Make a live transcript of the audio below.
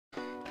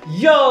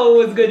Yo,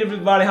 what's good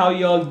everybody? How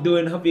y'all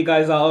doing? Hope you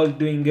guys are all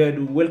doing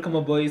good.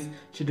 Welcome boys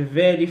to the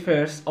very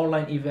first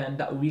online event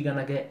that we're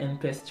gonna get in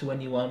PES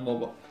 21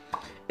 mobile.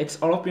 It's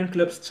European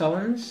Clubs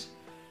Challenge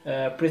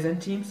present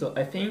team, so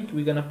I think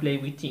we're gonna play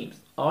with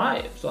teams.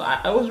 Alright, so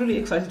I was really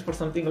excited for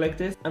something like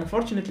this.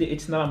 Unfortunately,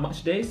 it's not a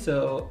match day,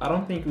 so I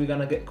don't think we're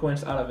gonna get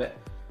coins out of it.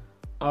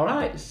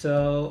 Alright,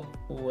 so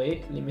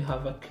wait, let me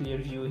have a clear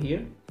view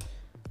here.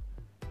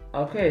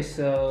 Okay,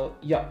 so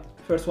yeah,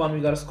 first one we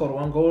gotta score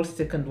 1 goal,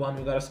 second one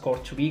we gotta score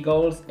 3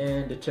 goals,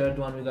 and the third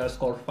one we gotta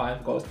score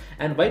 5 goals.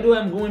 And by the way,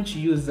 I'm going to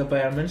use the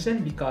Bayern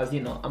mention because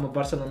you know I'm a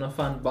Barcelona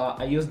fan, but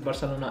I used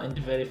Barcelona in the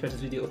very first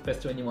video of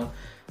PES 21.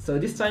 So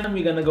this time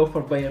we're gonna go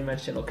for Bayern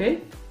mention, okay?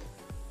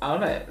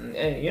 Alright,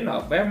 you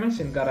know Bayern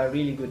mention got a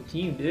really good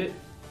team, dude.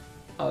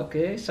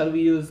 Okay, shall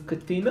we use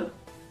Coutinho?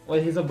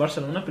 Well, he's a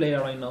Barcelona player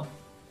right now.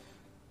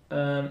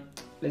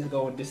 Let's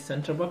go with this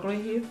center back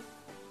right here.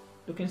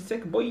 Looking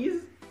sick,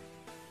 boys.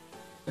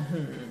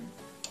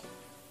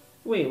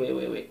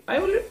 Wait. I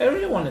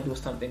really want to do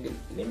something.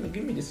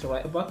 Give me this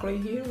right back right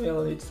here.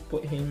 Well, let's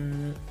put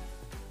him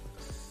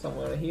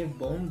somewhere here.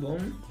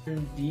 Boom.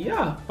 And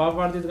yeah,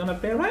 Pavard is gonna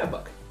play right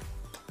back.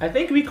 I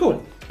think we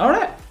cool.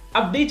 Alright,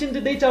 updating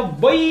the data,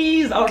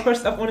 boys. Our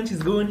first opponent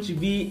is going to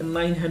be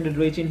 900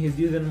 rating. He's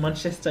using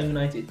Manchester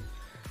United.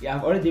 Yeah,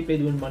 I've already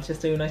played with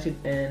Manchester United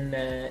and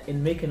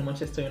in making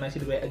Manchester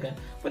United great again.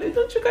 But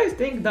don't you guys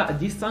think that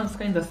these songs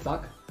kinda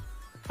suck?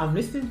 I'm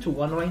listening to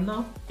one right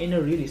now and it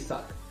really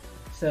sucks.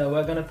 So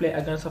we're gonna play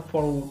against a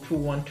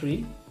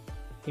 4-2-1-3.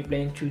 He's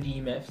playing 2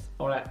 DMFs.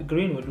 Alright,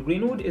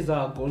 Greenwood is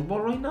a goal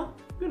ball right now.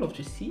 We love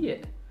to see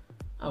it.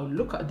 Oh,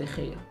 look at the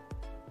hair.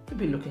 You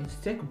be looking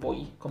sick,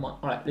 boy. Come on.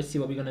 Alright, let's see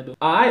what we're gonna do.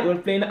 Alright, we're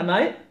playing at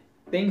night.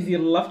 Things you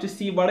love to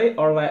see, buddy.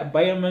 Alright,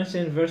 Bayern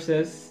München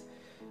versus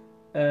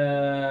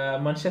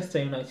Manchester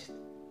United.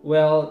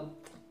 Well,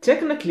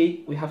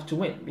 technically we have to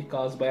win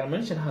because Bayern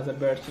München has a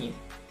better team.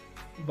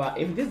 But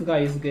if this guy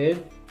is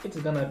good, it's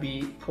gonna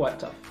be quite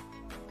tough.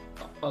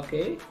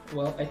 Okay,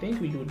 well, I think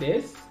we do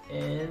this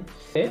and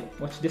okay,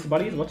 watch this,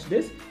 buddies, watch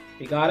this.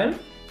 We got him.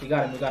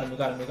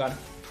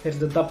 Here's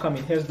the dub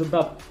coming. Here's the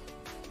dub.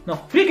 No,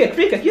 free kick.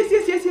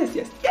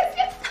 Yes.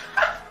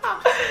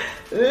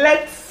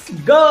 Let's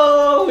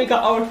go. We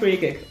got our free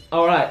kick.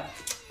 All right,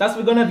 that's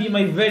gonna be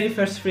my very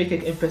first free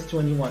kick in PES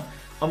 21.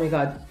 Oh my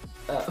god.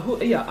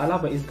 Yeah,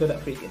 Alaba is good at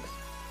free kicks.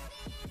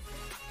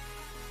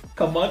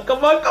 Come on.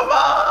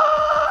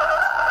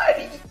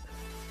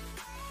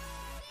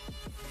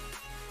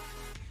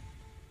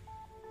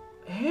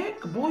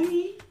 Heck,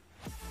 boy.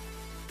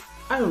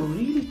 I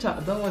really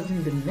thought that was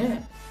in the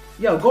net.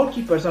 Yeah,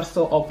 goalkeepers are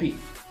so OP.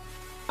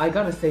 I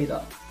gotta say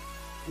that.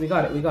 We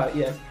got it,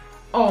 yes.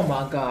 Oh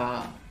my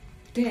god.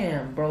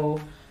 Damn, bro.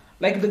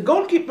 Like, the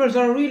goalkeepers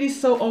are really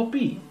so OP.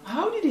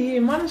 How did he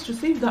manage to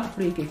save that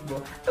free kick,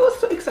 bro? I was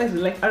so excited.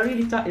 Like, I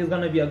really thought it was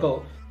gonna be a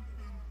goal.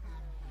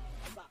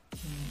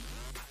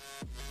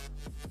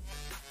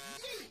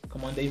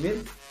 Come on,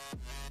 David,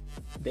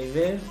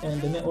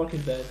 and the network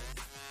is bad.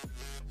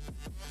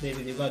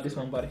 David, you got this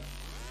one, buddy.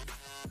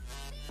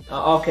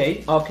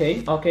 Okay.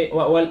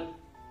 Well.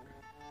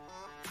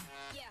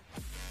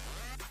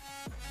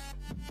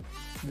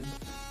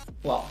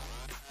 Wow.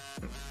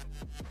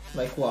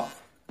 Like what?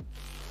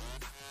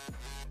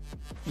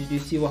 Did you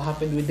see what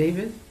happened with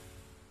David?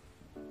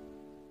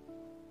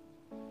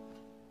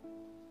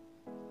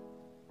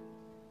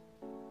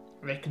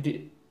 Like,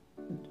 do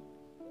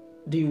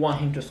you want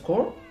him to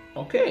score?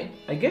 Okay,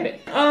 I get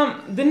it.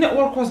 The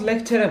network was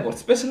like terrible,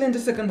 especially in the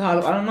second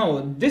half. I don't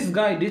know, this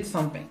guy did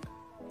something.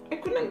 I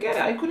couldn't get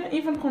it, I couldn't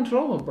even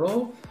control it,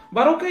 bro.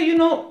 But okay, you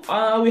know,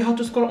 we had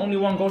to score only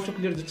 1 goal to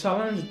clear the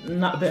challenge,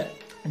 not bad.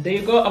 There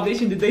you go,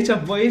 updating the data,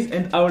 boys,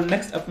 and our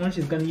next opponent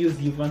is gonna use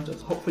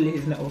Juventus. Hopefully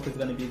his network is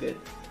gonna be good.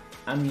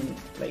 I mean,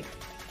 like,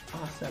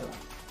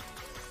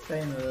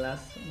 saying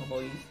last, my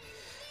boys.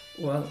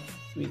 Well,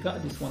 we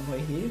got this one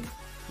right here.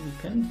 We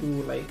can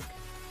do like,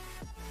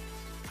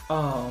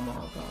 oh my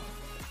god,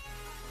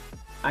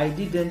 I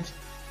didn't.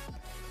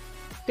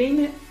 Dang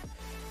it.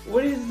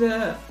 Where is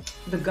the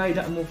guy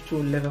that moved to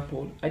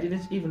Liverpool? I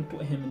didn't even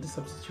put him in the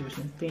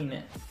substitution. Dang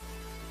it.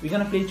 We're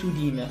gonna play 2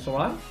 DMs,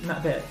 alright?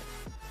 Not bad.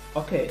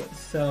 Okay,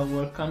 so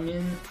we're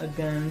coming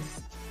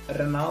against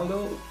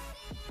Ronaldo.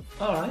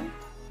 Alright.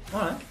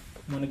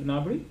 Mono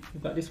Gnabry. You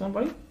got this one,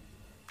 buddy?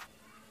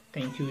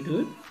 Thank you,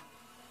 dude.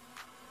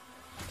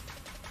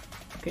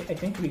 Okay, I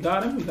think we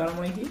got him. We got him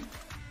right here.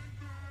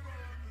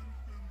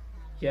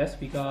 Yes,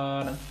 we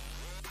got him.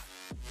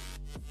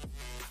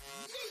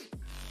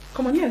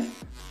 Come on, yes.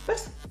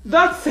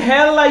 That's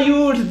hella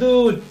huge,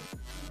 dude.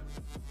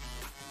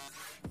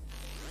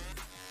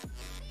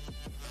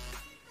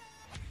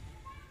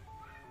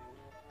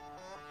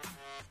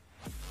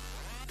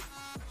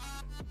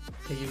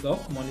 There you go.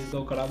 Come on, let's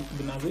go grab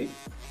Gnabry.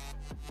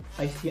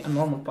 I see a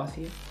normal pass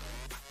here.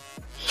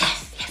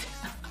 Yes.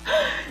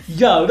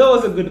 Yo, that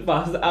was a good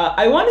pass.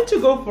 I wanted to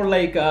go for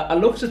like a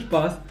low shot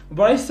pass,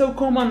 but I saw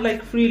Coman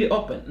like freely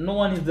open. No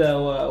one is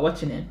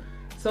watching him.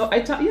 So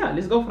I thought, yeah,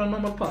 let's go for a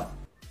normal pass.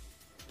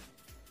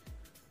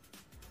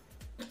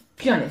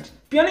 Pjanic.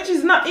 Pjanic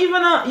is not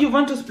even a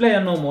Juventus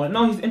player no more.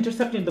 Now he's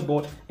intercepting the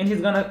ball and he's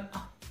gonna...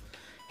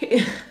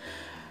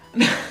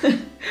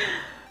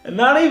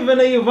 Not even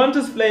a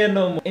Juventus player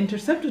no more.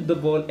 Intercepted the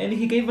ball and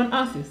he gave an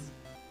assist.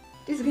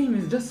 This game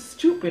is just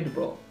stupid,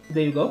 bro.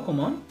 There you go,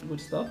 come on.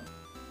 Good stuff.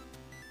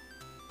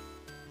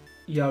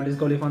 Yo, let's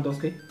go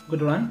Lewandowski.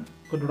 Good run.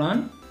 Good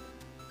run.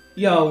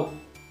 Yo.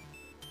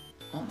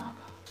 Oh my god.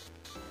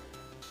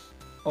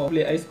 Oh,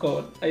 I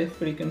scored. I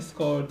freaking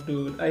scored,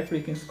 dude. I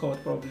freaking scored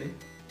probably.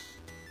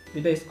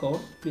 Did I score?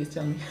 Please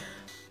tell me.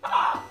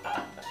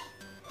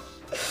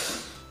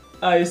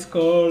 I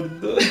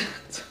scored, dude.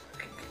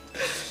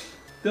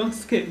 Don't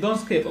skip, don't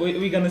skip.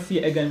 We're gonna see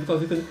it again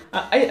because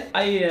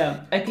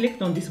I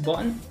clicked on this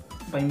button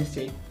by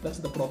mistake. That's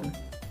the problem.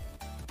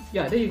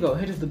 Yeah, there you go.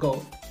 Here is the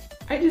goal.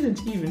 I didn't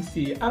even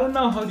see it. I don't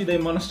know how did I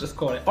manage to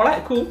score it.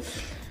 Alright, cool.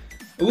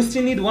 We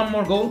still need one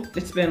more goal.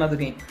 Let's play another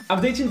game.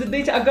 Updating the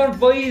data again,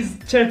 boys.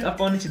 Third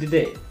opponent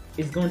today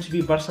is going to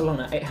be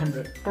Barcelona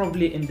 800.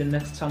 Probably in the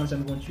next challenge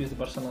I'm going to use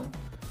Barcelona.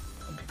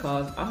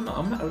 Because I don't know,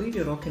 I'm not really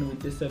rocking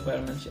with this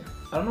Bayern Munich.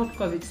 I don't know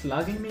because it's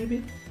lagging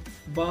maybe.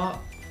 But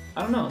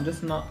I don't know, I'm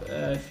just not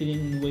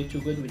feeling way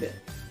too good with it.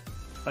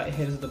 Right,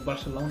 here's the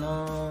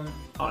Barcelona.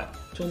 Alright,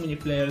 too many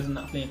players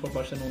not playing for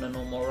Barcelona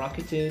no more.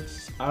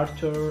 Rakitic,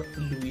 Arthur,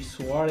 Luis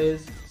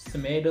Suarez,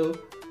 Semedo.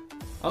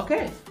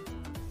 Okay.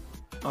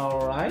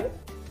 Alright.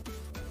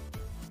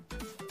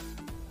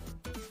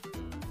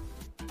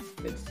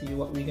 Let's see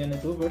what we're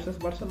gonna do versus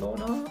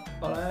Barcelona.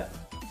 Alright.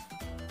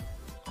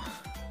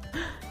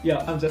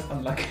 Yeah, I'm just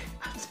unlucky.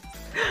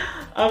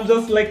 I'm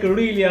just like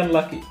really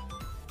unlucky.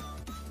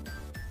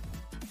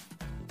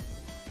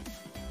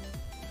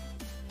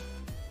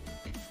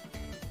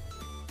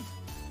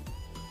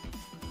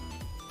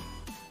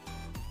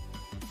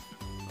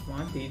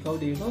 Come on, there you go,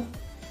 there you go.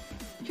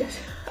 Yes,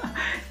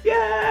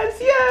 yes,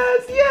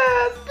 yes,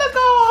 yes, let's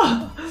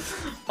go!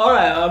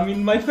 Alright, I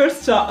mean, my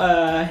first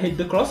shot hit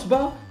the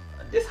crossbar.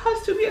 This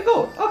has to be a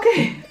goal,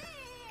 okay.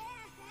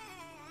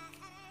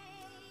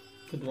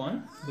 Good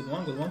one, good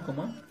one, good one, come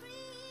on.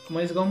 Come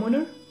on, let's go,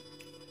 winner.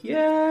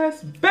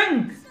 Yes,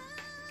 bang!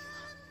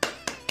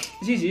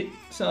 GG,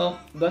 so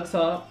that's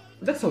a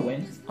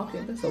win.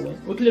 Okay, that's a win.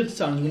 We cleared the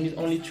challenge, we need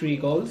only 3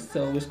 goals.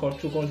 So we scored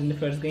 2 goals in the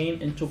first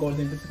game and 2 goals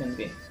in the second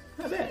game.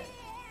 Not bad.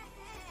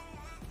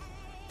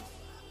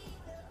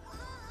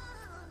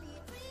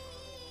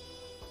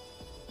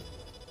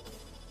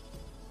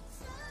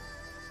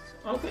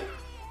 Okay,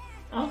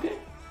 okay,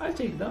 I'll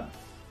take that.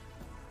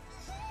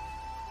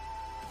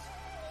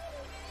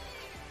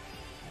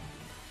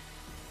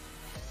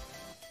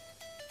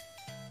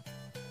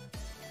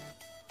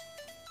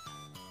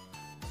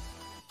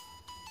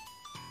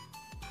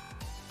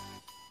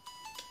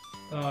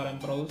 Got him,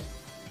 bros.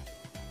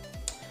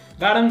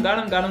 Got him, got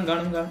him, got him,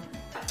 got him, got him.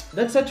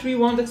 That's a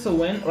 3-1, that's a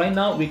win. Right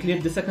now, we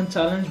cleared the second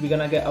challenge. We're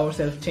gonna get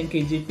ourselves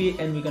 10k GP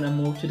and we're gonna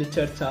move to the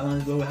third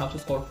challenge where we have to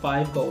score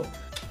 5 goals.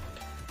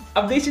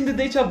 Updating the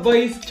data,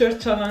 boys.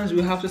 Third challenge,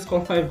 we have to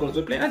score 5 goals.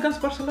 We're playing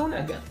against Barcelona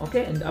again,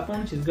 okay? And the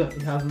opponent is good.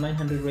 It has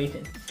 900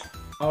 rating.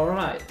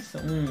 Alright, so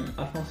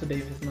Alfonso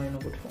Davies is not in a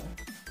good form.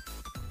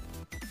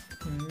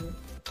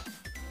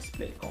 Let's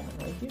play common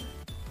right here.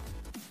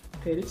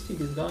 Okay, let's see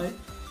this guy.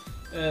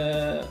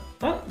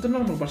 Well, the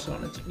normal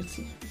Barcelona team, let's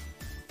see.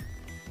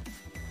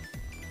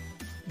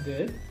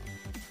 Good.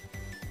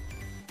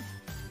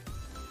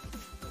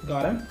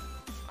 Got him.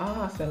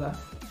 Ah, Salah.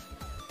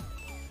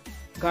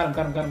 Got him,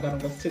 got him, got him,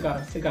 got him, still got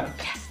him, still got him.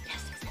 Yes,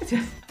 yes, yes,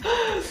 yes,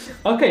 yes.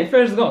 Okay,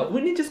 first goal.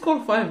 We need to score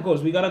 5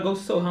 goals. We gotta go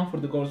so ham for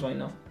the goals right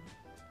now.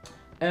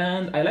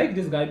 And I like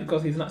this guy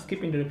because he's not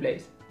skipping the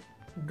replays.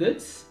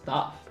 Good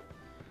stuff.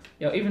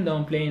 Yo, even though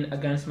I'm playing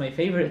against my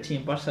favorite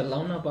team,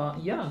 Barcelona,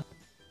 but yeah.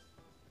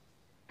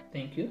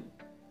 Thank you.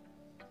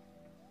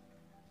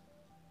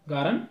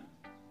 Got him.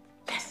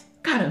 Yes,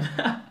 got him.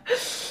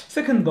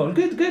 Second goal.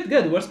 Good, good,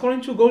 good. We're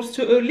scoring 2 goals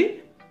too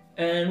early.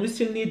 And we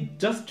still need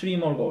just 3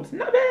 more goals.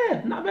 Not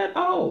bad at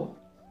all.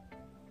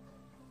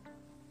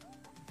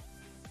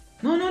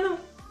 No, no, no.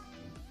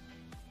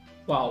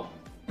 Wow.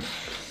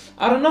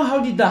 I don't know how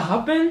did that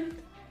happen,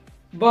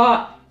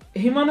 but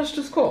he managed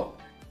to score.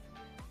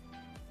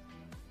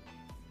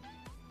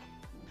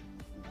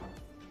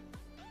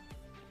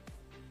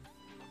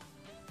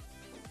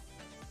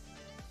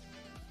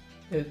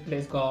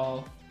 Let's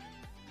go.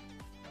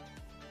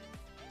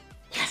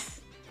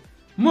 Yes!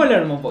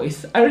 Muller, my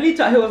boys. I really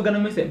thought he was gonna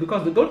miss it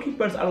because the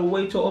goalkeepers are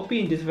way too OP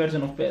in this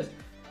version of PES.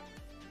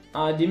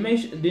 I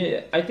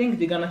think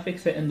they're gonna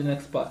fix it in the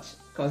next patch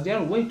because they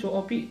are way too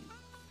OP.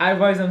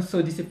 Otherwise, I'm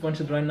so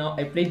disappointed right now.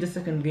 I played the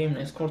second game and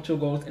I scored 2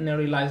 goals and I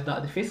realized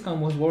that the facecam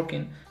was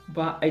working,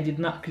 but I did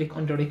not click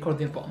on the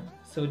recording button.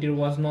 So there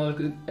was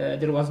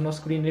no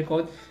screen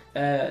record.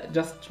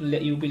 Just to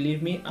let you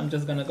believe me, I'm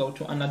just gonna go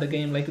to another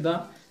game like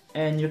that.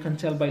 And you can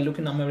tell by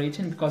looking at my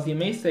rating because he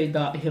may say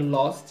that he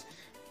lost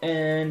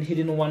and he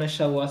didn't want to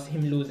show us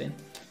him losing.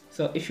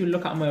 So if you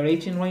look at my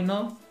rating right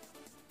now,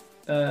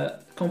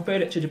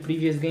 compare it to the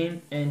previous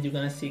game and you're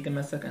gonna see, give me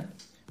a second.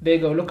 There you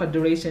go, look at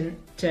duration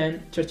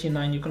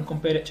 10:39. You can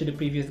compare it to the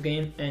previous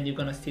game and you're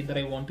gonna see that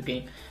I won the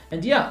game.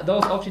 And yeah, that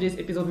was all today's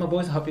episode, my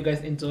boys. I hope you guys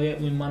enjoy it.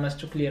 We managed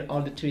to clear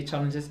all the 3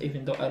 challenges,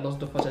 even though I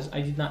lost the footage.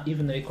 I did not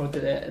even record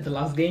the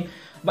last game.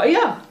 But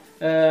yeah,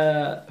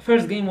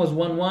 first game was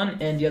 1-1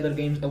 and the other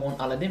games I won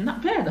all of them.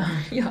 Not bad.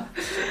 Yeah,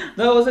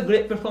 that was a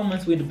great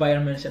performance with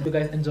Bayern mentioned. If you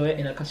guys enjoy it,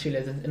 and I'll catch you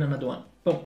later in another one. Boom.